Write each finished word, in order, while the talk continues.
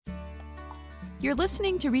You're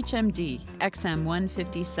listening to ReachMD, XM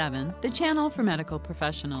 157, the channel for medical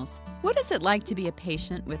professionals. What is it like to be a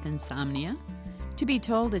patient with insomnia? To be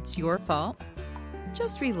told it's your fault?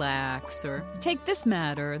 Just relax, or take this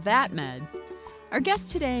med or that med. Our guest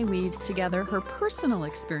today weaves together her personal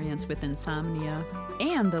experience with insomnia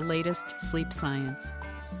and the latest sleep science.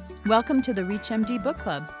 Welcome to the ReachMD Book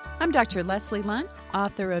Club. I'm Dr. Leslie Lunt,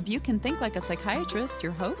 author of You Can Think Like a Psychiatrist,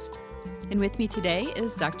 your host. And with me today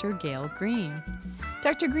is Dr. Gail Green.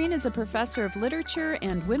 Dr. Green is a professor of literature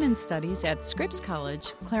and women's studies at Scripps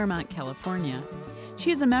College, Claremont, California.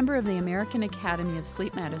 She is a member of the American Academy of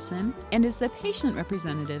Sleep Medicine and is the patient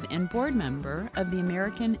representative and board member of the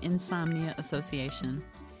American Insomnia Association.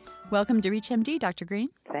 Welcome to ReachMD, Dr. Green.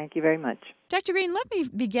 Thank you very much. Dr. Green, let me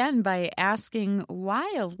begin by asking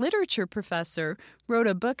why a literature professor wrote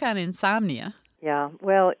a book on insomnia. Yeah,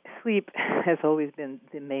 well, sleep has always been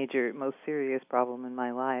the major, most serious problem in my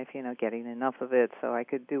life, getting enough of it so I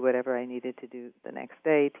could do whatever I needed to do the next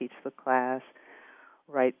day, teach the class,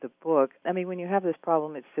 write the book. I mean, when you have this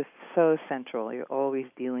problem, it's just so central. You're always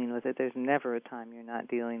dealing with it. There's never a time you're not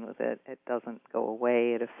dealing with it. It doesn't go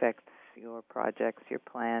away. It affects your projects, your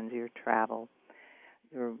plans, your travel,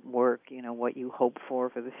 your work, what you hope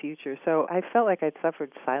for the future. So I felt like I'd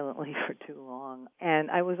suffered silently for too long.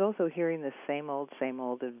 And I was also hearing the same old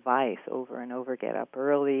advice over and over. Get up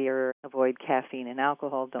earlier, avoid caffeine and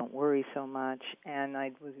alcohol, don't worry so much. And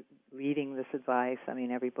I was reading this advice. I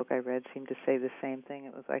mean, every book I read seemed to say the same thing.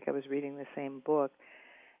 It was like I was reading the same book.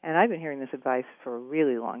 And I've been hearing this advice for a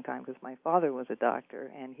really long time because my father was a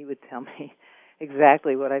doctor, and he would tell me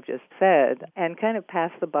exactly what I've just said and kind of pass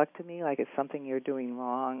the buck to me like it's something you're doing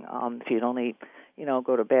wrong. If you'd only,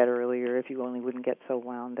 go to bed earlier, if you only wouldn't get so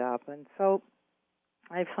wound up. And so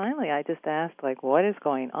I just asked, what is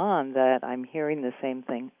going on that I'm hearing the same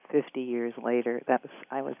thing 50 years later?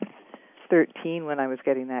 I was 13 when I was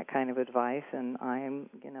getting that kind of advice, and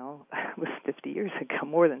it was 50 years ago,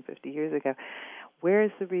 more than 50 years ago. Where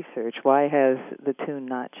is the research? Why has the tune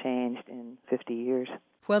not changed in 50 years?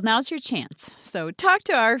 Well, now's your chance. So talk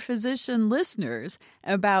to our physician listeners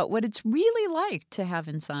about what it's really like to have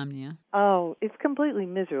insomnia. Oh, it's completely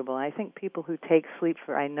miserable. I think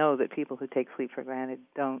I know that people who take sleep for granted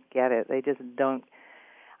don't get it. They just don't.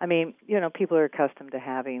 I mean, people are accustomed to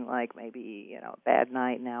having maybe, a bad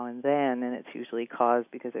night now and then, and it's usually caused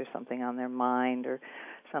because there's something on their mind or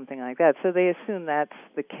something like that. So they assume that's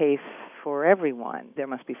the case for everyone. There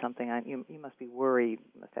must be something on you. You must be worried.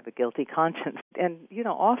 You must have a guilty conscience. And,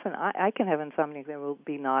 often I can have insomnia. There will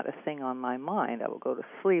be not a thing on my mind. I will go to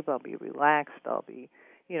sleep. I'll be relaxed. I'll be,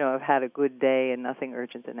 I've had a good day and nothing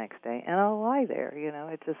urgent the next day. And I'll lie there,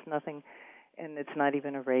 It's just nothing, and it's not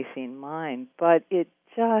even a racing mind. But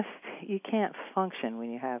you can't function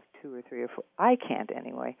when you have 2 or 3 or 4. I can't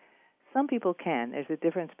anyway. Some people can. There's a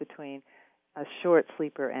difference between a short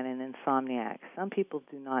sleeper and an insomniac. Some people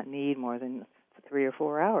do not need more than 3 or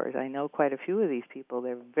 4 hours. I know quite a few of these people.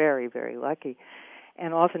 They're very, very lucky.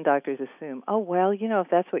 And often doctors assume, if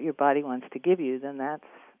that's what your body wants to give you, then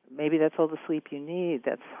maybe that's all the sleep you need.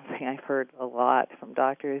 That's something I've heard a lot from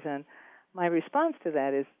doctors. And my response to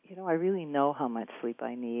that is, I really know how much sleep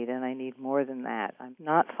I need, and I need more than that. I'm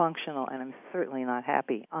not functional, and I'm certainly not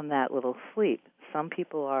happy on that little sleep. Some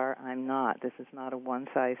people are, I'm not. This is not a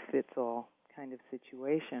one-size-fits-all kind of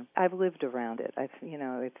situation. I've lived around it.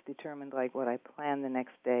 It's determined what I plan the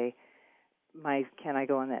next day. Can I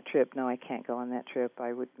go on that trip? No, I can't go on that trip.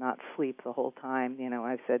 I would not sleep the whole time.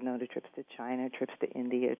 I've said no to trips to China, trips to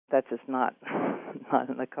India. That's just not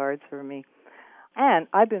in the cards for me. And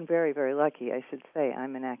I've been very, very lucky, I should say.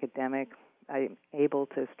 I'm an academic. I'm able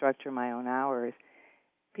to structure my own hours.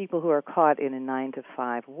 People who are caught in a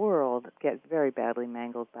 9-to-5 world get very badly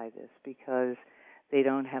mangled by this because they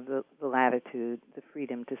don't have the latitude, the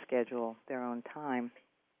freedom to schedule their own time.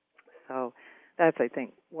 So that's, I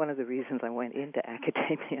think, one of the reasons I went into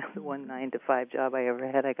academia. The one 9-to-5 job I ever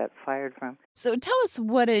had, I got fired from. So tell us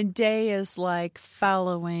what a day is like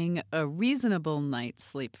following a reasonable night's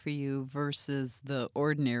sleep for you versus the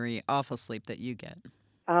ordinary awful sleep that you get.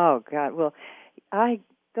 Oh, God. Well, I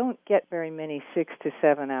don't get very many 6 to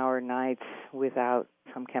 7 hour nights without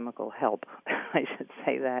some chemical help. I should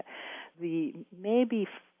say that. The maybe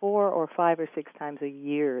 4 or 5 or 6 times a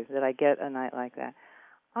year that I get a night like that,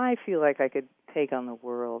 I feel like I could take on the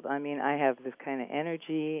world. I mean, I have this kind of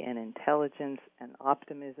energy and intelligence and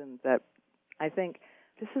optimism that I think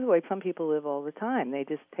this is the way some people live all the time. They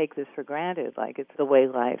just take this for granted, like it's the way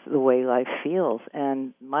life feels.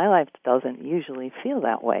 And my life doesn't usually feel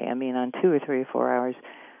that way. I mean, on 2 or 3 or 4 hours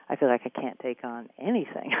I feel like I can't take on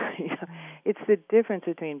anything. You know, it's the difference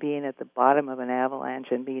between being at the bottom of an avalanche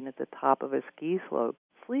and being at the top of a ski slope.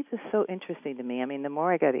 Sleep is so interesting to me. I mean, the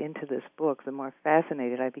more I got into this book, the more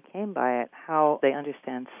fascinated I became by it, how they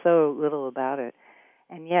understand so little about it.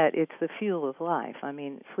 And yet, it's the fuel of life. I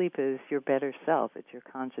mean, sleep is your better self. It's your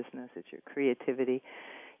consciousness. It's your creativity.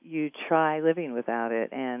 You try living without it,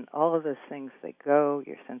 and all of those things that go,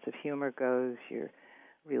 your sense of humor goes, your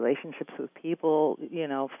relationships with people,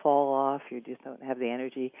 fall off. You just don't have the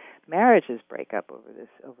energy. Marriages break up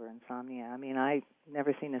over insomnia. I mean, I've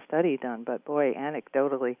never seen a study done, but boy,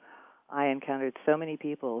 anecdotally, I encountered so many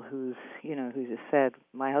people who just said,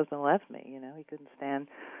 my husband left me. He couldn't stand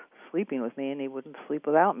sleeping with me, and he wouldn't sleep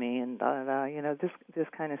without me, and this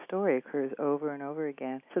kind of story occurs over and over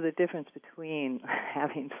again. So the difference between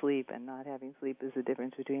having sleep and not having sleep is the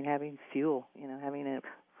difference between having fuel, having a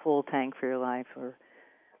full tank for your life,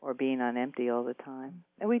 or being on empty all the time.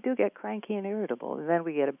 And we do get cranky and irritable, and then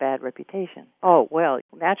we get a bad reputation. Oh, well,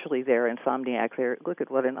 naturally they're insomniac. Look at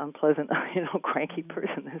what an unpleasant, cranky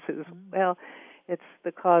person this is. Well, it's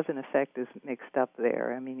the cause and effect is mixed up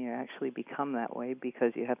there. I mean, you actually become that way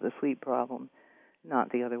because you have the sleep problem,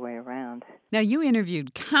 not the other way around. Now, you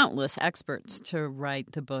interviewed countless experts to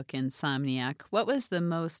write the book Insomniac. What was the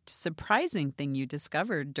most surprising thing you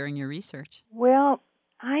discovered during your research? Well,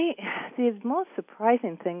 the most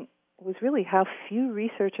surprising thing was really how few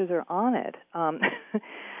researchers are on it,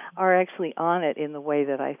 are actually on it in the way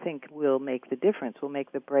that I think will make the difference, will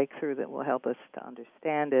make the breakthrough that will help us to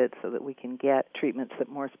understand it so that we can get treatments that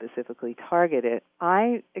more specifically target it.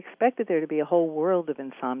 I expected there to be a whole world of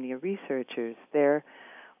insomnia researchers. There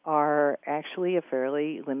are actually a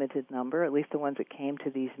fairly limited number, at least the ones that came to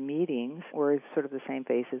these meetings were sort of the same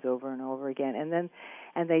faces over and over again.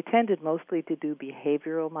 And they tended mostly to do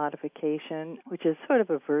behavioral modification, which is sort of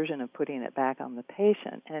a version of putting it back on the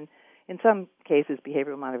patient. And in some cases,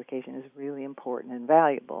 behavioral modification is really important and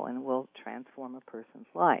valuable and will transform a person's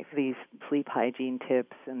life. These sleep hygiene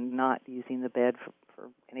tips and not using the bed for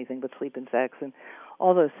anything but sleep and sex and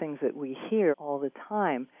all those things that we hear all the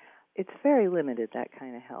time, it's very limited, that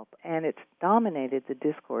kind of help. And it's dominated the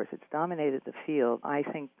discourse. It's dominated the field, I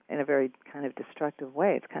think, in a very kind of destructive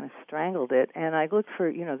way. It's kind of strangled it. And I looked for,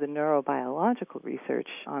 the neurobiological research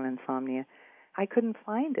on insomnia. I couldn't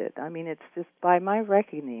find it. I mean, it's just by my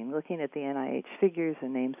reckoning, looking at the NIH figures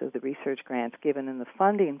and names of the research grants given and the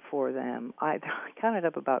funding for them, I counted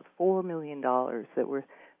up about $4 million that was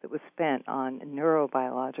spent on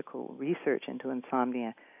neurobiological research into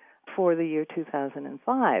insomnia for the year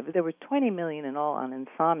 2005. There were $20 million in all on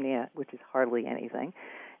insomnia, which is hardly anything,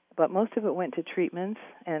 but most of it went to treatments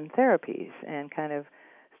and therapies and kind of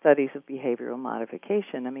studies of behavioral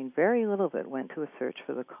modification. I mean, very little of it went to a search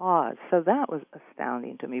for the cause. So that was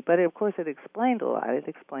astounding to me. But, of course, it explained a lot. It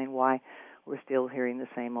explained why we're still hearing the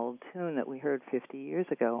same old tune that we heard 50 years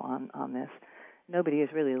ago on this. Nobody is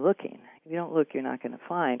really looking. If you don't look, you're not going to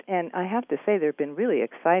find. And I have to say there have been really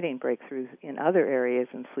exciting breakthroughs in other areas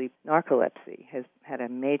in sleep. Narcolepsy has had a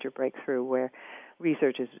major breakthrough where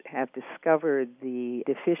researchers have discovered the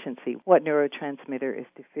deficiency, what neurotransmitter is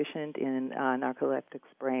deficient in narcoleptics'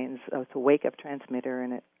 brains. It's a wake-up transmitter,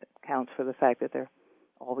 and it accounts for the fact that they're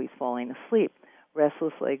always falling asleep.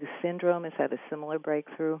 Restless legs syndrome has had a similar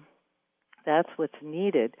breakthrough. That's what's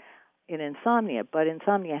needed in insomnia, but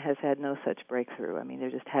insomnia has had no such breakthrough. I mean,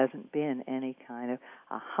 there just hasn't been any kind of,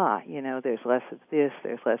 there's less of this,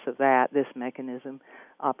 there's less of that. This mechanism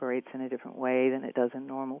operates in a different way than it does in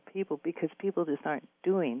normal people because people just aren't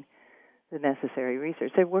doing the necessary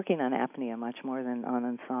research. They're working on apnea much more than on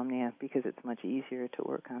insomnia because it's much easier to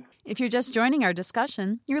work on. If you're just joining our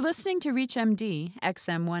discussion, you're listening to ReachMD,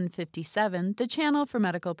 XM157, the channel for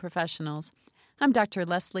medical professionals. I'm Dr.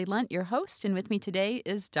 Leslie Lunt, your host, and with me today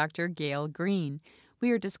is Dr. Gail Green. We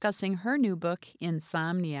are discussing her new book,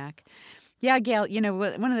 Insomniac. Yeah, Gail,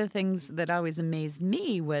 one of the things that always amazed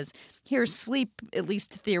me was here sleep, at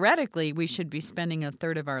least theoretically, we should be spending a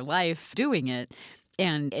third of our life doing it.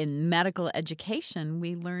 And in medical education,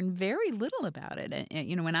 we learn very little about it.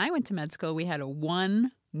 And, when I went to med school, we had a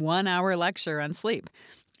one-hour lecture on sleep,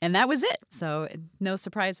 and that was it. So no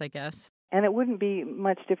surprise, I guess. And it wouldn't be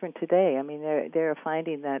much different today. I mean, they're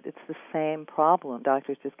finding that it's the same problem.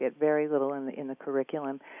 Doctors just get very little in the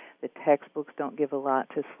curriculum. The textbooks don't give a lot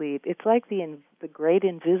to sleep. It's like the great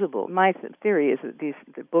invisible. My theory is that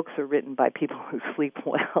the books are written by people who sleep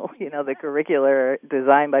well. The curricula are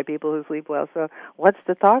designed by people who sleep well. So what's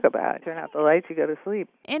to talk about? Turn out the lights, you go to sleep.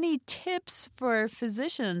 Any tips for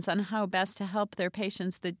physicians on how best to help their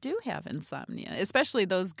patients that do have insomnia, especially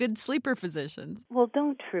those good sleeper physicians? Well,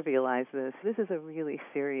 don't trivialize this. This is a really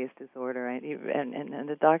serious disorder, and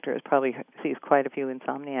the doctor probably sees quite a few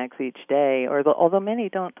insomniacs each day, although many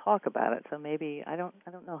don't talk about it. So maybe I don't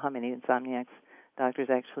know how many insomniacs doctors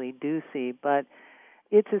actually do see, but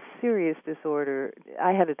it's a serious disorder.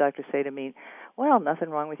 I had a doctor say to me, "Well, nothing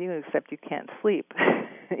wrong with you except you can't sleep."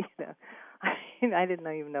 I didn't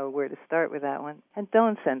even know where to start with that one. And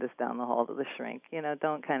don't send us down the hall to the shrink.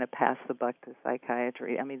 Don't kind of pass the buck to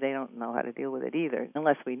psychiatry. I mean, they don't know how to deal with it either,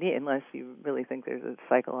 unless you really think there's a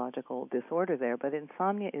psychological disorder there. But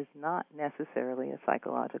insomnia is not necessarily a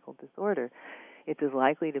psychological disorder. It is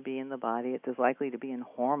likely to be in the body. It is likely to be in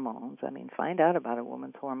hormones. I mean, find out about a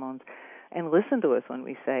woman's hormones and listen to us when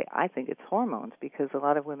we say, I think it's hormones, because a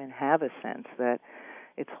lot of women have a sense that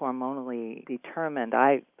it's hormonally determined.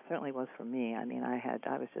 I certainly was for me. I mean, I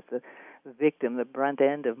was just the victim, the brunt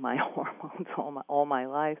end of my hormones all my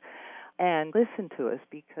life. And listen to us,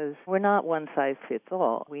 because we're not one size fits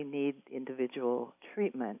all. We need individual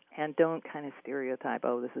treatment. And don't kind of stereotype,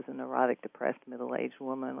 this is a neurotic, depressed, middle-aged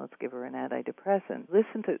woman, let's give her an antidepressant.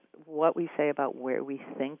 Listen to what we say about where we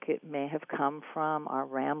think it may have come from. Our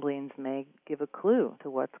ramblings may give a clue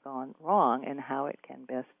to what's gone wrong and how it can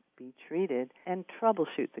best be treated, and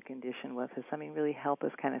troubleshoot the condition with us. I mean, really help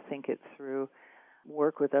us kind of think it through.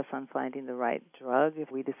 Work with us on finding the right drug.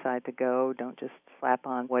 If we decide to go, don't just slap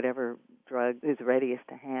on whatever drug is readiest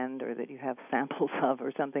to hand or that you have samples of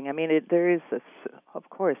or something. I mean, there is, of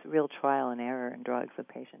course, real trial and error in drugs. The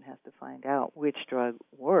patient has to find out which drug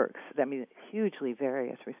works. I mean, hugely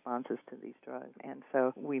various responses to these drugs. And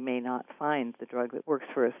so we may not find the drug that works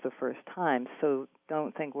for us the first time. So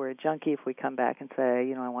don't think we're a junkie if we come back and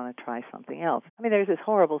say, I want to try something else. I mean, there's this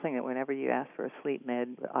horrible thing that whenever you ask for a sleep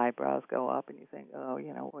med, the eyebrows go up and you think,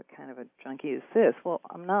 what kind of a junkie is this? Well,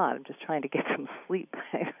 I'm not. I'm just trying to get some sleep.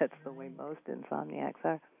 That's the way most insomniacs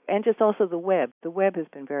are. And just also the web. The web has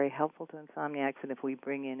been very helpful to insomniacs, and if we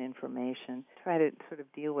bring in information, try to sort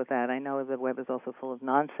of deal with that. I know the web is also full of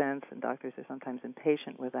nonsense, and doctors are sometimes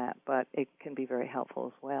impatient with that, but it can be very helpful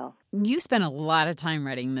as well. You spent a lot of time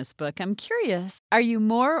writing this book. I'm curious, are you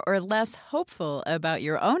more or less hopeful about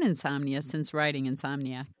your own insomnia since writing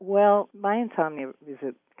Insomniac? Well, my insomnia is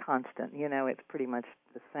a constant. It's pretty much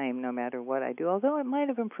the same no matter what I do, although it might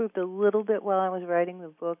have improved a little bit while I was writing the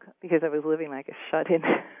book because I was living like a shut-in.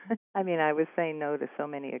 I mean, I was saying no to so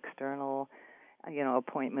many external,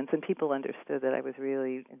 appointments, and people understood that I was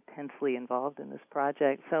really intensely involved in this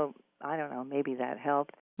project. So, I don't know, maybe that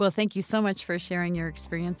helped. Well, thank you so much for sharing your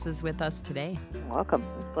experiences with us today. You're welcome.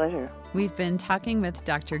 It's a pleasure. We've been talking with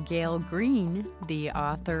Dr. Gail Green, the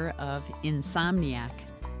author of Insomniac.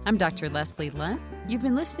 I'm Dr. Leslie Lunt. You've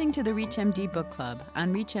been listening to the ReachMD Book Club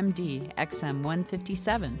on ReachMD XM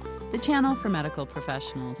 157, the channel for medical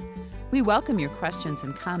professionals. We welcome your questions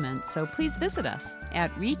and comments, so please visit us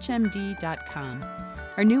at reachmd.com.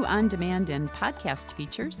 Our new on-demand and podcast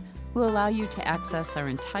features will allow you to access our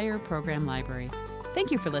entire program library. Thank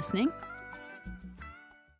you for listening.